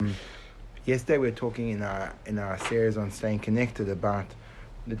Yesterday we were talking in our series on staying connected about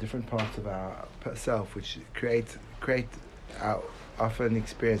the different parts of our self which create our often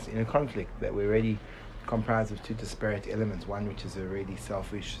experience in a conflict, that we're really comprised of two disparate elements. One which is a really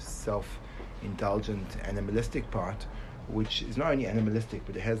selfish, self-indulgent, animalistic part, which is not only animalistic,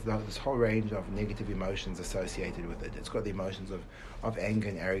 but it has this whole range of negative emotions associated with it. It's got the emotions of anger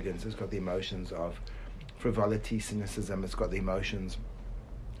and arrogance. It's got the emotions of frivolity, cynicism. It's got the emotions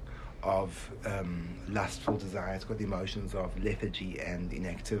of lustful desire. It's got the emotions of lethargy and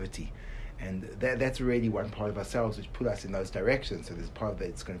inactivity. And that's really one part of ourselves which pull us in those directions. So there's part of it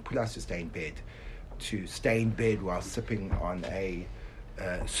that's going to pull us to stay in bed while sipping on a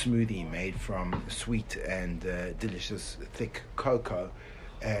smoothie made from sweet and delicious thick cocoa,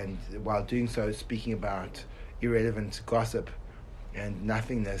 and while doing so speaking about irrelevant gossip and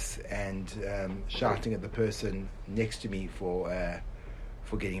nothingness, and shouting at the person next to me for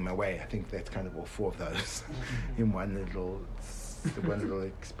getting in my way. I think that's kind of all four of those in one little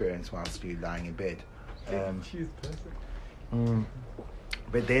experience whilst you're lying in bed.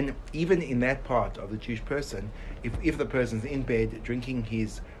 But then, even in that part of the Jewish person, if the person's in bed drinking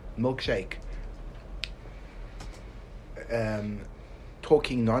his milkshake,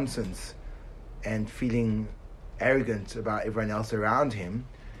 talking nonsense and feeling arrogant about everyone else around him,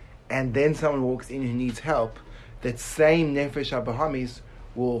 and then someone walks in who needs help, that same nefesh habahamis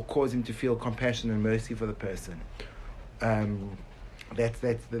will cause him to feel compassion and mercy for the person. That's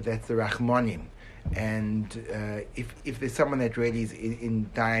the Rachmanim. And if there's someone that really is in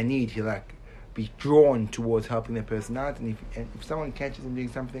dire need, he'll be drawn towards helping that person out. And if someone catches him doing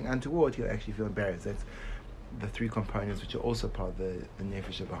something untoward, he'll actually feel embarrassed. That's the three components which are also part of the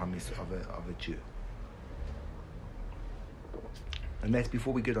nefesh habahamis of a Jew. And that's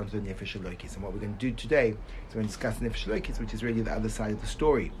before we get onto the Nefesh Elokis. And what we're going to do today is we're going to discuss Nefesh Elokis, which is really the other side of the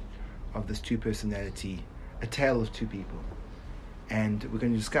story of this two-personality, a tale of two people. And we're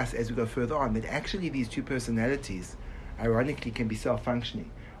going to discuss, as we go further on, that actually these two personalities, ironically, can be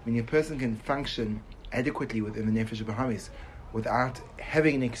self-functioning. When a person can function adequately within the Nefesh Bahamis without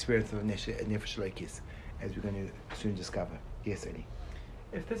having an experience of a Nefesh Elokis, as we're going to soon discover. Yes, Eddie?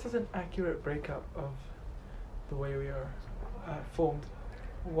 If this is an accurate breakup of the way we are formed,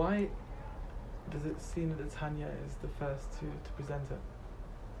 why does it seem that the Tanya is the first to present it?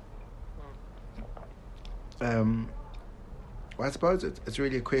 Well, I suppose it's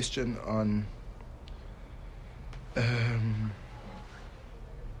really a question on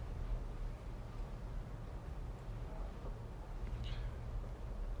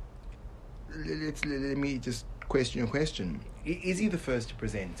let me just question your question. Is he the first to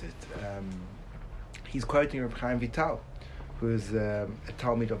present it? He's quoting Reb Chaim Vital, who's a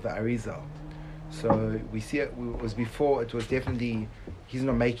Talmud of the Arizal. So we see it was before. It was definitely he's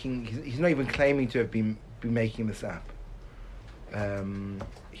not even claiming to have been making this up.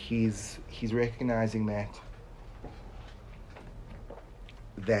 He's recognizing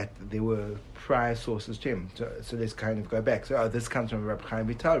that there were prior sources to him. So let's kind of go back. So this comes from Reb Chaim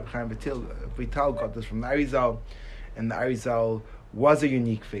Vital. Reb Chaim Vital got this from the Arizal, and the Arizal was a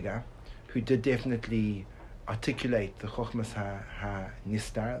unique figure who did definitely articulate the Chochmas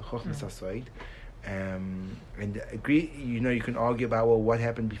ha-Nistar, Chochmas ha-Soid, and agree. You can argue about, well, what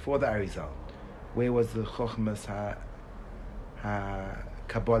happened before the Arizal? Where was the Chochmas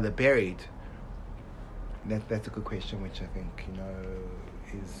ha-Kabbalah buried? That's a good question, which I think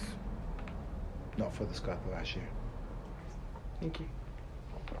is not for the scope of our share. Thank you.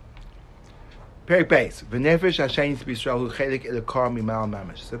 Perek Beis, V'nefesh Hashem b'Yisrael hu chelik elokar mimal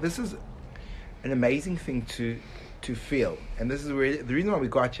mamash. So this is an amazing thing to feel, and this is really the reason why we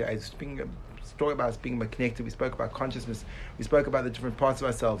got here. Is speaking about connected. We spoke about consciousness. We spoke about the different parts of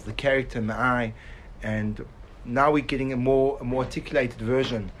ourselves, the character and the I, and now we're getting a more articulated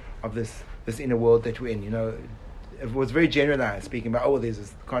version of this inner world that we're in. It was very generalized, speaking about there's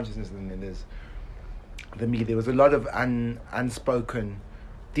this consciousness and then there's the me. There was a lot of unspoken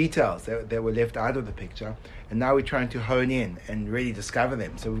details that were left out of the picture, and now we're trying to hone in and really discover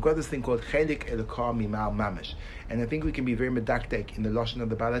them. So we've got this thing called chelik elokar mimal mamash, and I think we can be very medactic in the lashon of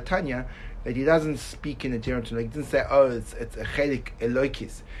the Baal HaTanya, that he doesn't speak in a general term. He doesn't say, it's a chelik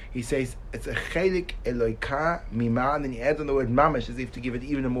elokis. He says it's a chelik elokar mimal, and then he adds on the word mamash as if to give it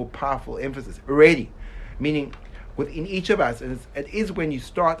even a more powerful emphasis. Already, meaning within each of us, and it is when you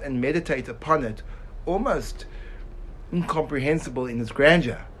start and meditate upon it, almost incomprehensible in its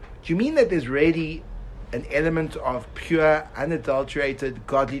grandeur. Do you mean that there's really an element of pure, unadulterated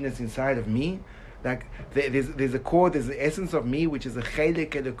godliness inside of me? Like there's a core, there's the essence of me, which is a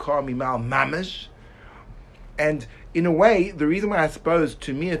chelik elokar mimal mamash, and in a way, the reason why I suppose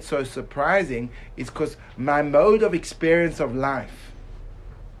to me it's so surprising is because my mode of experience of life,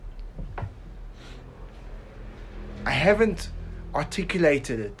 I haven't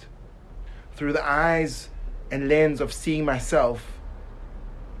articulated it through the eyes and lens of seeing myself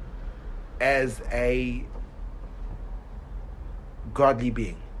as a godly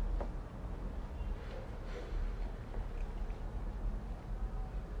being.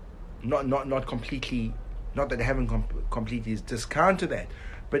 Not completely, not that I haven't completely discounted that,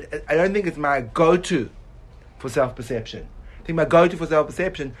 but I don't think it's my go-to for self-perception. I think my go-to for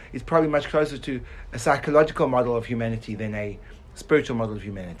self-perception is probably much closer to a psychological model of humanity than a spiritual model of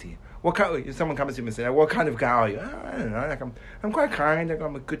humanity. If someone comes to me and says, "What kind of guy are you?" I don't know. Like I'm quite kind. Like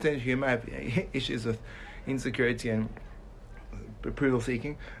I'm a good sense of humor. I have issues with insecurity and approval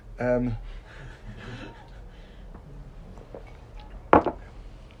seeking.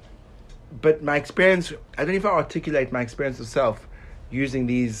 But my experience, I don't know if I articulate my experience of self using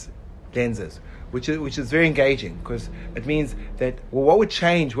these lenses, which is very engaging, because it means that, well, what would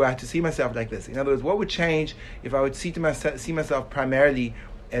change were I to see myself like this? In other words, what would change if I would see myself primarily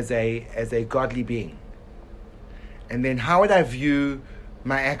as a godly being? And then how would I view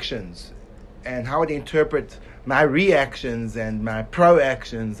my actions? And how would I interpret my reactions and my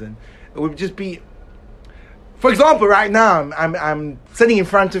pro-actions? And it would just be, for example, right now, I'm sitting in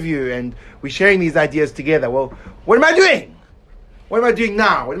front of you and we're sharing these ideas together. Well, what am I doing? What am I doing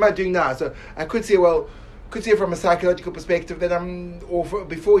now? What am I doing now? So I could say from a psychological perspective that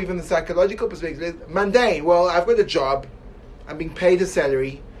before even the psychological perspective, mundane. Well, I've got a job. I'm being paid a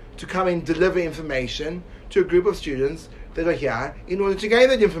salary to come and deliver information to a group of students that are here in order to gain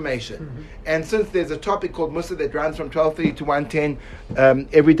that information. Mm-hmm. And since there's a topic called Musa that runs from 12:30 to 1:10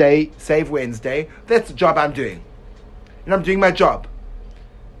 every day, save Wednesday, that's the job I'm doing. And I'm doing my job.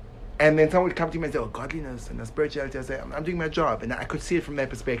 And then someone would come to me and say, "Oh, godliness and spirituality." I say, I'm doing my job. And I could see it from that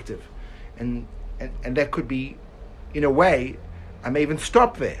perspective. And that could be, in a way, I may even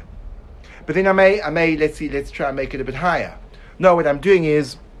stop there. But then I may let's try and make it a bit higher. No, what I'm doing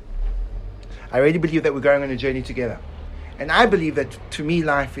is, I really believe that we're going on a journey together. And I believe that, to me,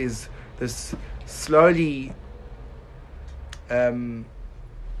 life is this slowly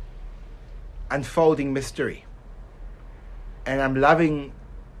unfolding mystery. And I'm loving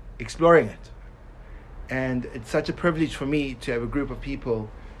exploring it. And it's such a privilege for me to have a group of people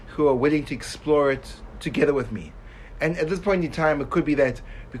who are willing to explore it together with me. And at this point in time, it could be that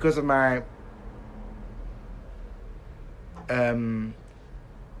because of my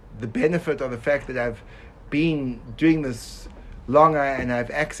the benefit of the fact that I've been doing this longer and I have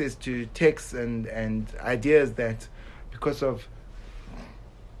access to texts and ideas, that because of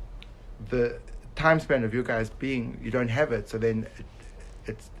the time span of you guys you don't have it, so then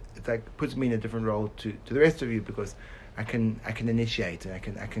it's like puts me in a different role to the rest of you, because I can initiate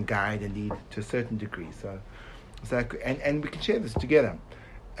and I can guide and lead to a certain degree. So and we can share this together.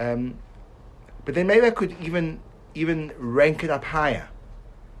 But then maybe I could even rank it up higher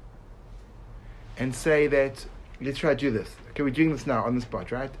and say that, let's try to do this. Okay, we're doing this now on the spot,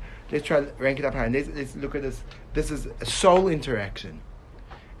 right? Let's try to rank it up higher. And let's look at this. This is a soul interaction.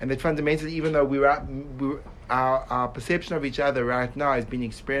 And that fundamentally, even though our perception of each other right now is being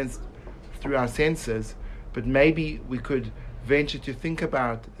experienced through our senses, but maybe we could venture to think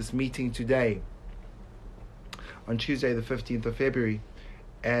about this meeting today, on Tuesday the 15th of February,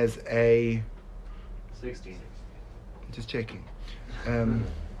 as a... 16. Just checking.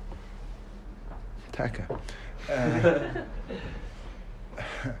 Taka.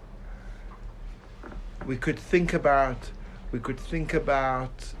 We could think about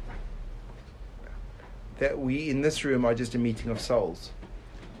that we in this room are just a meeting of souls.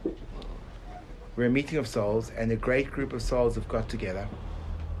 We're a meeting of souls, and a great group of souls have got together.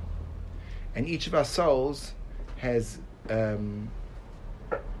 And each of our souls has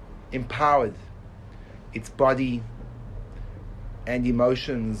empowered its body and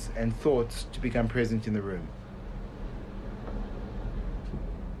emotions and thoughts to become present in the room.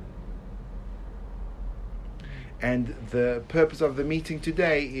 And the purpose of the meeting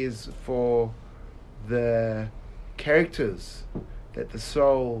today is for the characters that the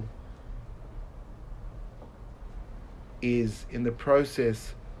soul is in the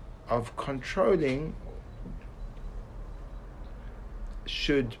process of controlling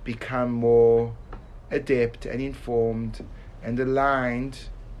should become more adept and informed and aligned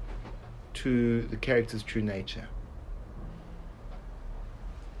to the character's true nature.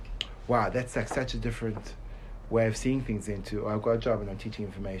 Wow, that's like such a different way of seeing things into, I've got a job and I'm teaching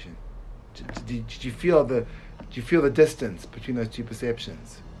information. Did you feel the distance between those two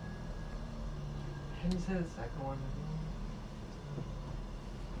perceptions? Can you say the second one?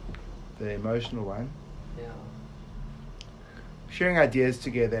 The emotional one. Yeah. Sharing ideas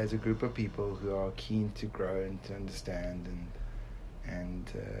together as a group of people who are keen to grow and to understand,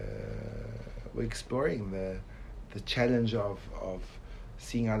 and we're exploring the challenge of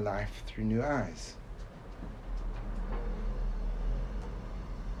seeing our life through new eyes.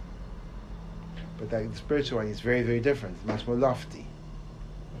 But the spiritual one is very, very different. It's much more lofty.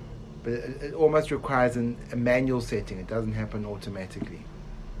 But it almost requires a manual setting. It doesn't happen automatically.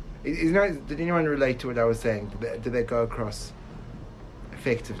 Did anyone relate to what I was saying? Did they go across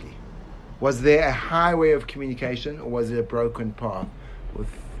effectively? Was there a highway of communication, or was it a broken path with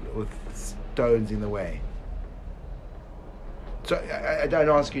stones in the way? So I don't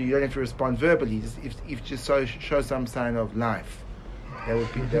ask you. You don't have to respond verbally. Just if you just show some sign of life, that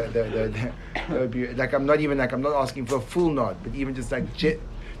would be like I'm not asking for a full nod, but even just like.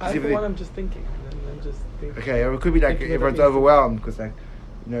 I'm just thinking. I'm just thinking. Okay, or it could be like everyone's overwhelmed because like.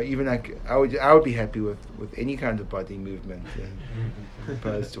 Even like I would be happy with any kind of body movement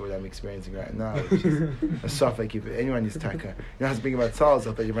opposed to what I'm experiencing right now, which is a soft like if anyone is taka. I was thinking about souls.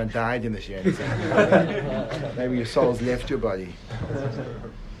 I thought everyone died in this year. Maybe your soul's left your body.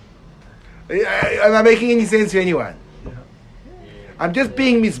 Am I making any sense to anyone? I'm just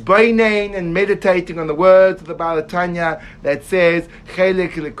being misbainain and meditating on the words of the Baal Tanya that says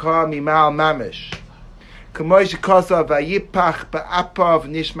Chelik Lekah Mimal Mamish.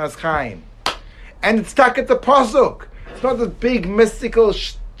 And it's stuck at the pasuk. It's not this big mystical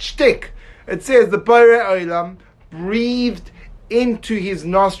shtick. It says the Borei Olam breathed into his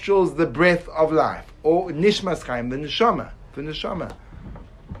nostrils the breath of life, or nishmas chaim, the neshama.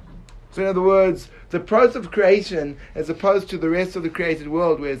 So in other words, the process of creation, as opposed to the rest of the created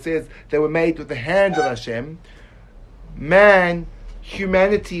world, where it says they were made with the hand of Hashem,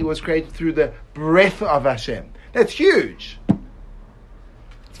 humanity was created through the breath of Hashem. That's huge.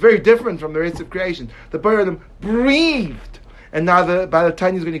 It's very different from the rest of creation. The Borei Olam breathed. And now the Baal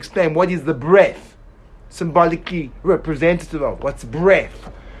Tanya is going to explain what is the breath, symbolically representative of. What's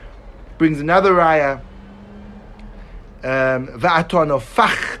breath? Brings another raya.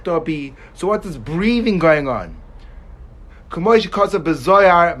 So what is breathing going on?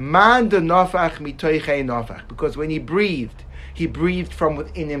 Because when he breathed from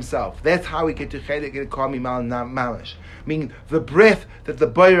within himself. That's how we get to Chelik Lekah Mimal Mamish. Meaning the breath that the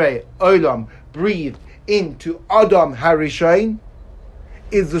Borei Olam breathed into Adam Harishon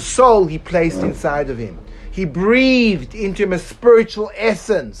is the soul he placed inside of him. He breathed into him a spiritual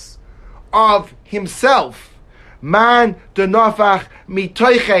essence of himself. Man de nafach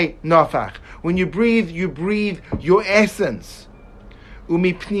mitoiche nafach. When you breathe your essence. Because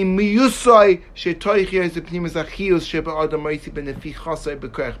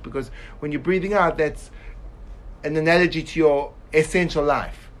when you're breathing out, that's an analogy to your essential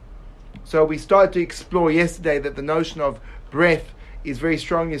life. So we started to explore yesterday that the notion of breath is very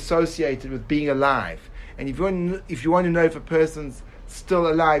strongly associated with being alive. And if you want to know if a person's still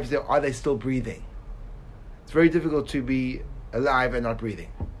alive, are they still breathing? It's very difficult to be alive and not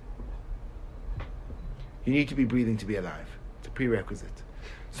breathing. You need to be breathing to be alive. It's a prerequisite.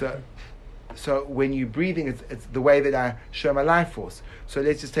 So when you're breathing, it's the way that I show my life force. So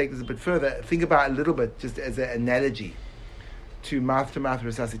let's just take this a bit further. Think about it a little bit, just as an analogy to mouth-to-mouth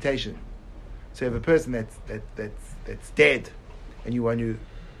resuscitation. So you have a person that's dead, and you want to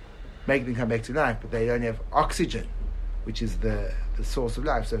make them come back to life, but they don't have oxygen, which is the source of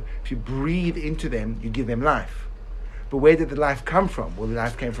life. So if you breathe into them, you give them life. But where did the life come from? Well, the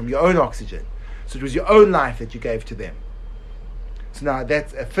life came from your own oxygen. So it was your own life that you gave to them. So now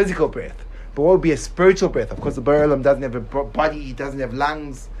that's a physical breath. But what would be a spiritual breath? Of course, the Borei Olam doesn't have a body, he doesn't have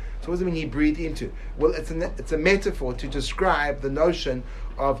lungs. So what does it mean he breathed into? Well, it's a metaphor to describe the notion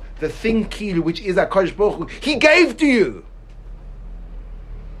of the thing kilu, which is HaKadosh Baruch Hu. He gave to you.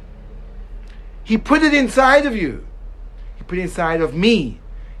 He put it inside of you. He put it inside of me.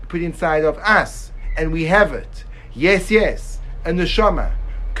 He put it inside of us. And we have it. Yes, a neshama,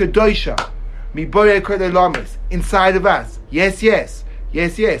 kedosha, mi borei kol olamis, inside of us. Yes.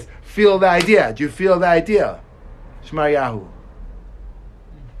 Feel the idea. Do you feel the idea? Shema Yahu.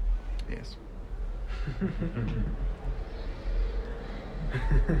 Yes.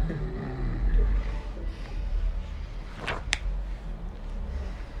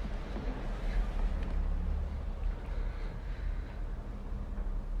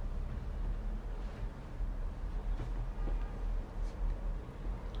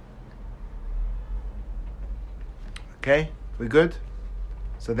 Okay, we're good?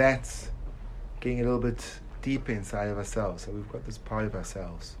 So that's getting a little bit deeper inside of ourselves. So we've got this part of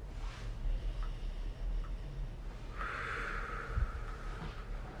ourselves.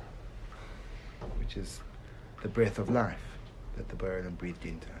 which is the breath of life that the Borei Olam breathed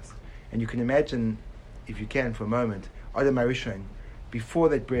into us. And you can imagine, if you can for a moment, Adam HaRishon, before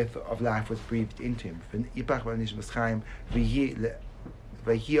that breath of life was breathed into him. And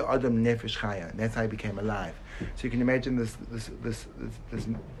that's how he became alive. So you can imagine this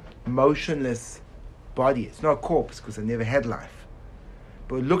motionless body. It's not a corpse because it never had life,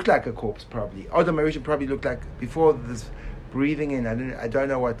 but it looked like a corpse probably. Adam HaRishon probably looked like, before this breathing in, I don't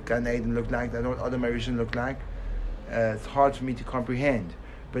know what Gan Eden looked like. I don't know what Adam HaRishon looked like. It's hard for me to comprehend,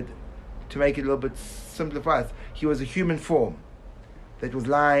 but to make it a little bit simplified, he was a human form that was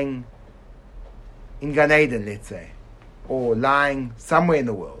lying in Gan Eden, let's say, or lying somewhere in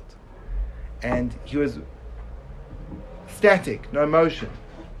the world, and he was static, no motion.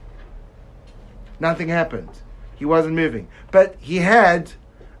 Nothing happened. He wasn't moving, but he had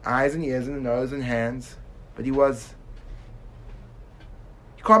eyes and ears and a nose and hands. But he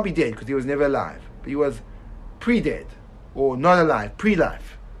can't be dead because he was never alive. But he was pre-dead, or not alive,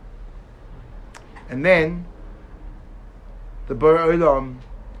 pre-life. And then the Borei Olam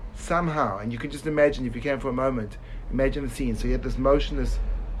somehow, and you can just imagine, if you can for a moment, imagine the scene. So you had this motionless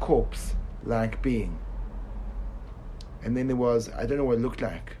corpse-like being. And then there was, I don't know what it looked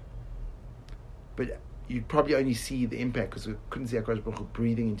like, but you'd probably only see the impact because we couldn't see HaKadosh Baruch Hu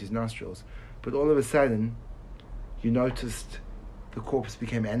breathing into his nostrils. But all of a sudden, you noticed the corpse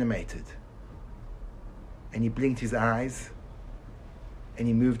became animated. And he blinked his eyes, and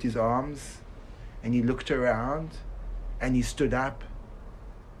he moved his arms, and he looked around, and he stood up.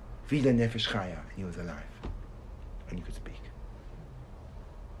 Vida Nefesh Chaya, and he was alive. And he could speak.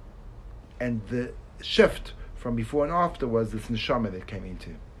 And the shift from before and after was this neshama that came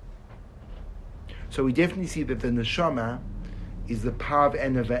into. So we definitely see that the neshama is the power of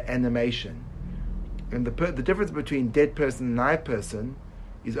animation. And the difference between dead person and live person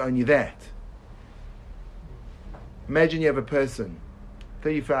is only that. Imagine you have a person,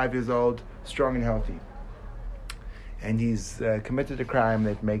 35 years old, strong and healthy, and he's committed a crime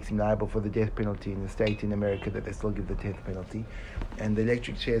that makes him liable for the death penalty in the state in America that they still give the death penalty, and the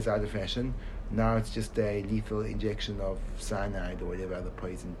electric chair is out of fashion. Now it's just a lethal injection of cyanide or whatever other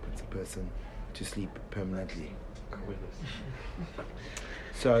poison puts a person to sleep permanently.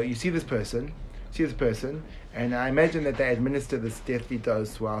 So you see this person, and I imagine that they administer this deathly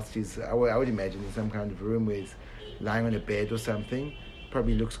dose whilst he's, I would imagine, in some kind of room where he's lying on a bed or something.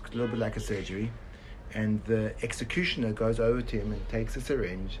 Probably looks a little bit like a surgery. And the executioner goes over to him and takes a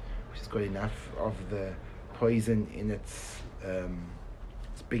syringe, which has got enough of the poison in its,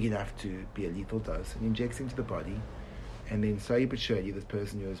 it's big enough to be a lethal dose, and injects into the body. And then slowly but surely, this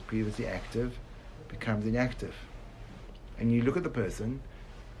person who was previously active becomes inactive. And you look at the person,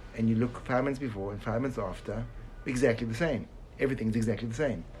 and you look 5 minutes before and 5 minutes after, exactly the same. Everything's exactly the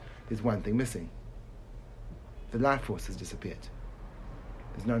same. There's one thing missing. The life force has disappeared.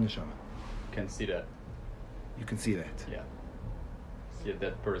 There's no neshama. You can see that. You can see that. Yeah. See a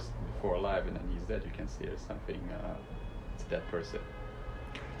dead person before alive, and then he's dead. You can see there's something. It's a dead person.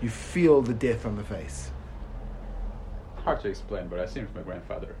 You feel the death on the face. Hard to explain, but I've seen it with my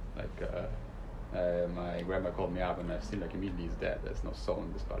grandfather. Like my grandma called me up, and I've seen like immediately he's dead. There's no soul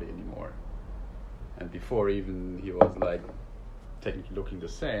in this body anymore. And before even he was like technically looking the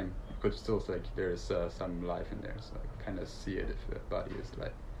same, you could still like there's some life in there. So I kind of see it if the body is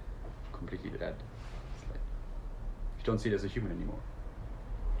like completely dead. It's like you don't see it as a human anymore.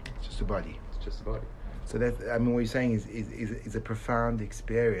 It's just a body. It's just a body. So that, I mean, what you're saying is a profound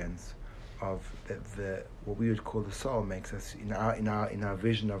experience of the what we would call the soul makes us in our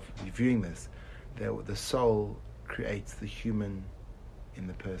vision of viewing this, that the soul creates the human in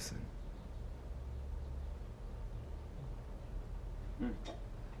the person.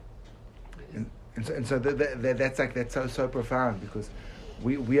 And so that's so profound, because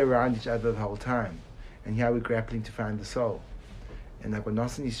we're around each other the whole time, and here we're grappling to find the soul. And like what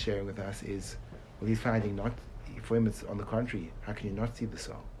Nosson is sharing with us is, well, he's finding not, for him it's on the contrary, how can you not see the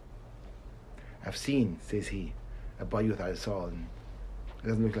soul? I've seen, says he, a body without a soul, and it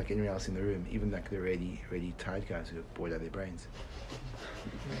doesn't look like anyone else in the room, even like the already tired guys who have bored out their brains.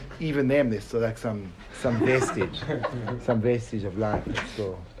 Even them, there's still like some vestige of life that's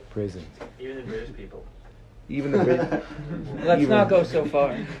still present. Even the British people. Even the British. Let's not go so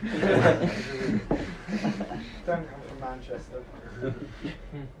far. Don't come from Manchester.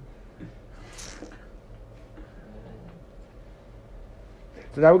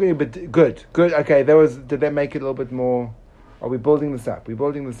 So now we're going to be good. Okay, did that make it a little bit more? Are we building this up?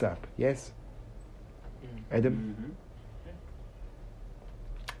 Yes? Adam?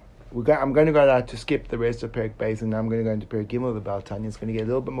 I'm going to go now to skip the rest of Perek Beis, and now I'm going to go into Perek Gimel of the Baal Tanya. It's going to get a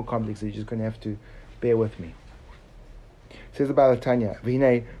little bit more complex, so you're just going to have to bear with me. It says about the Tanya,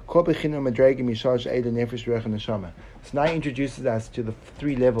 V'hinei kol bechina madregim yishash eida nefesh ruach and neshama. So now it introduces us to the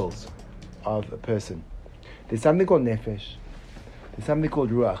three levels of a person. There's something called nefesh, there's something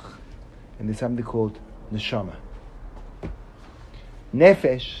called ruach, and there's something called neshama.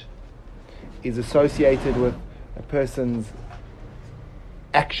 Nefesh is associated with a person's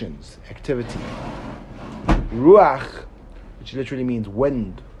actions, activity. Ruach, which literally means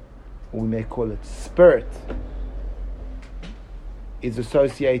wind, or we may call it spirit, is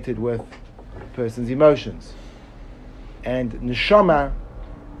associated with a person's emotions. And neshama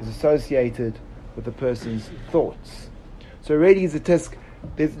is associated with a person's thoughts. So already is a tisk,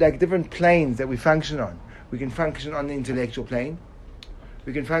 there's like different planes that we function on. We can function on the intellectual plane,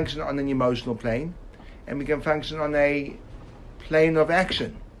 we can function on an emotional plane, and we can function on a plane of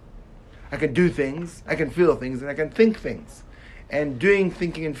action. I can do things, I can feel things, and I can think things. And doing,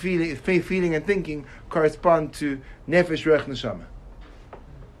 thinking, and feeling and thinking correspond to nefesh, ruach, neshama.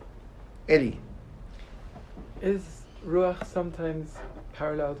 Eli. Is ruach sometimes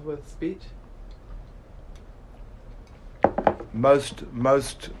paralleled with speech? Most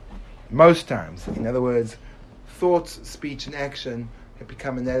times. In other words, thoughts, speech, and action have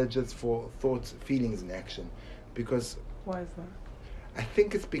become analogies for thoughts, feelings, and action. Because why is that? I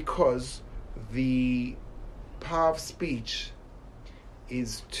think it's because the power of speech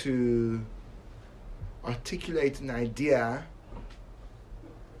is to articulate an idea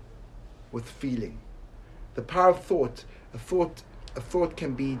with feeling. The power of thought, a thought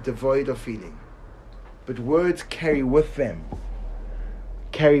can be devoid of feeling, but words carry with them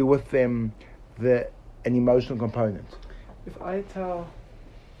an emotional component. If I tell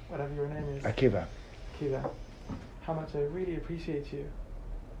whatever your name is, Akiva, how much I really appreciate you,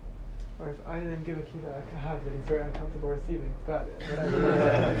 or if I didn't give Akiva a hug that he's very uncomfortable receiving, but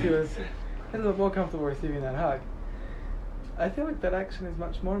if he was a little more comfortable receiving that hug, I feel like that action is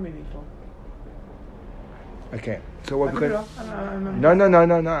much more meaningful. Okay, so what we're going No.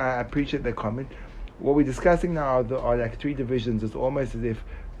 No, I appreciate that comment. What we're discussing now are like three divisions. It's almost as if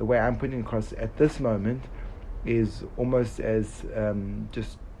the way I'm putting it across at this moment is almost as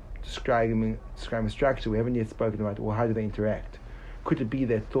just describing a structure. We haven't yet spoken about, well, how do they interact? Could it be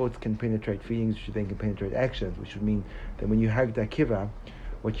that thoughts can penetrate feelings, which then can penetrate actions, which would mean that when you hugged Akiva,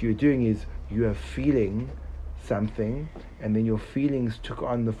 what you're doing is you are feeling something, and then your feelings took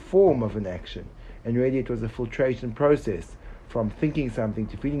on the form of an action. And really it was a filtration process from thinking something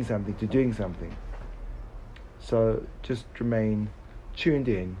to feeling something to doing something. So just remain tuned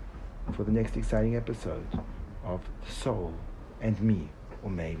in for the next exciting episode of The Soul and Me, or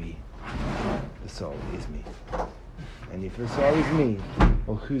maybe the soul is me. And if the soul is me,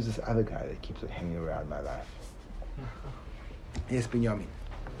 well, who's this other guy that keeps hanging around my life? Yes, Binyamin.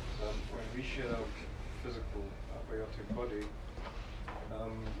 When we share our physical abiotic body,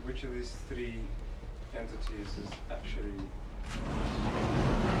 which of these three entities is actually...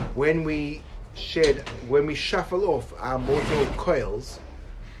 When we shuffle off our mortal coils,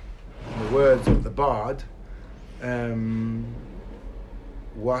 in the words of the bard,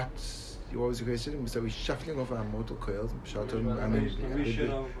 what was the question? So we're shuffling off our mortal coils. Which of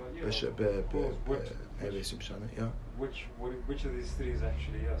these three is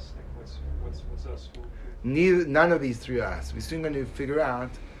actually us? Like what's us? None of these three are us. We're soon going to figure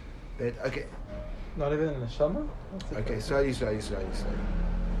out that. Okay. Not even in the Shama? Okay, slowly.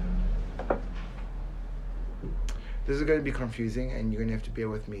 This is going to be confusing, and you're going to have to bear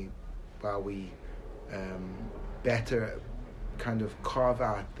with me while we better kind of carve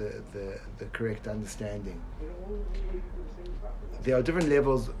out the correct understanding. There are different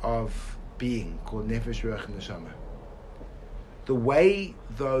levels of being called Nefesh, Ruach, and Neshama. The way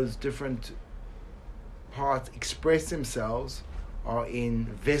those different parts express themselves are in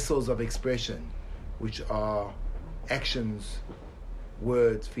vessels of expression, which are actions,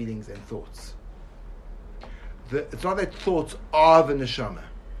 words, feelings, and thoughts. It's not that thoughts are the neshama.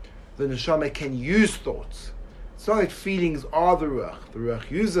 The neshama can use thoughts. It's not that feelings are the ruach. The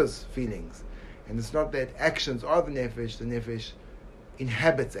ruach uses feelings. And it's not that actions are the nefesh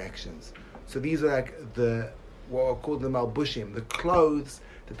inhabits actions. So these are like what are called the malbushim, the clothes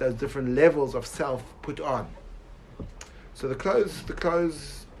that those different levels of self put on. So the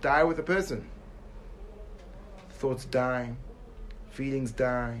clothes die with a person. Thoughts die, feelings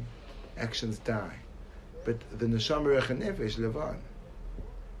die, actions die. But the neshama, ruach, and nefesh live on.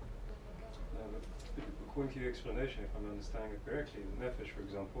 According to your explanation, if I'm understanding it correctly, the nefesh, for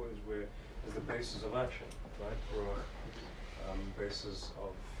example, is the basis of action, right? Ruach, basis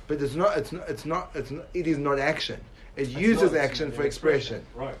of but it's not. It is not action. It uses action for expression.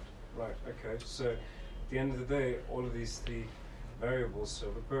 Right. Okay. So, at the end of the day, all of these three variables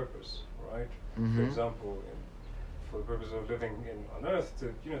serve a purpose, right? Mm-hmm. For example, for the purpose of living on Earth,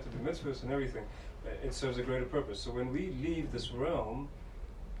 to do mitzvahs and everything, it serves a greater purpose. So when we leave this realm,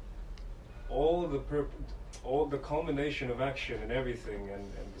 all the culmination of action and everything,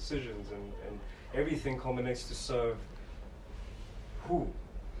 and decisions and everything culminates to serve who?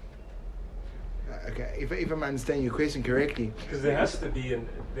 Okay, if I'm understanding your question correctly, because there has to be an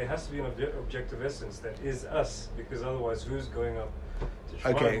objective essence that is us. Because otherwise, who's going up to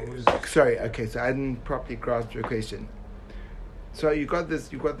shrine? okay, sorry. Okay, so I didn't properly grasp your question. So you got this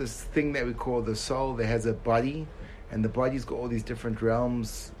thing that we call the soul that has a body, and the body's got all these different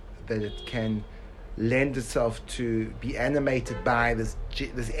realms that it can lend itself to be animated by this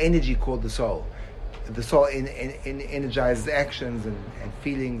energy called the soul. The soul energizes actions and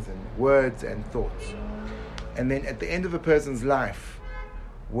feelings and words and thoughts. And then at the end of a person's life,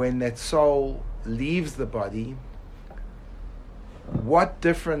 when that soul leaves the body, what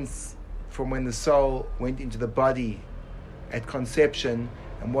difference from when the soul went into the body at conception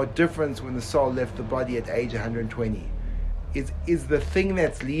and what difference when the soul left the body at age 120? Is the thing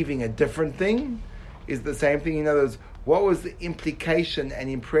that's leaving a different thing? Is the same thing? In other words, what was the implication and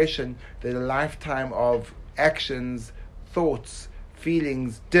impression that a lifetime of actions, thoughts,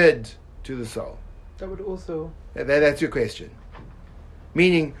 feelings did to the soul? That would also... That's your question.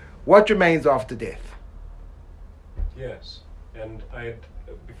 Meaning, what remains after death? Yes. And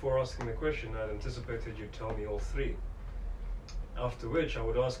before asking the question, I'd anticipated you'd tell me all three. After which I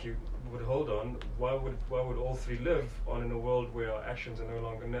would ask you, hold on, why would all three live on in a world where our actions are no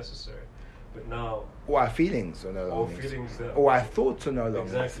longer necessary? But now... Or our feelings are no longer necessary. Or our thoughts are no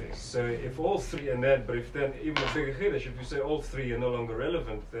longer necessary. Exactly. So if all three, but if then, even a bigger chiddush, if you say all three are no longer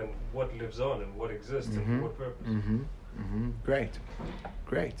relevant, then what lives on and what exists and for what purpose? Mm-hmm. Mm-hmm. Great.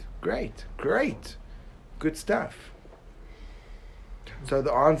 Good stuff. So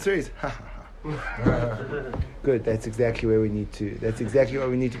the answer is, good. That's exactly what we need to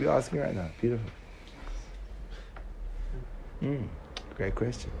be asking right now. Beautiful. Great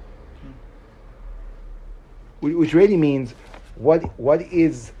question. Which really means, what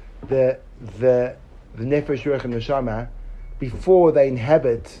is the nefesh, ruach, and neshama before they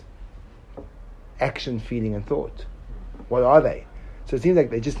inhabit action, feeling, and thought? What are they? So it seems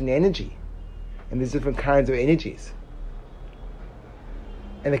like they're just an energy, and there's different kinds of energies,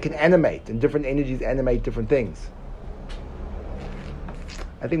 and they can animate, and different energies animate different things.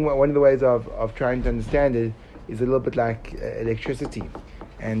 I think one of the ways of trying to understand it is a little bit like electricity.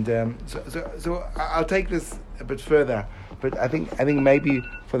 And so I'll take this a bit further, but I think maybe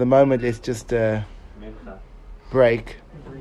for the moment let's just break.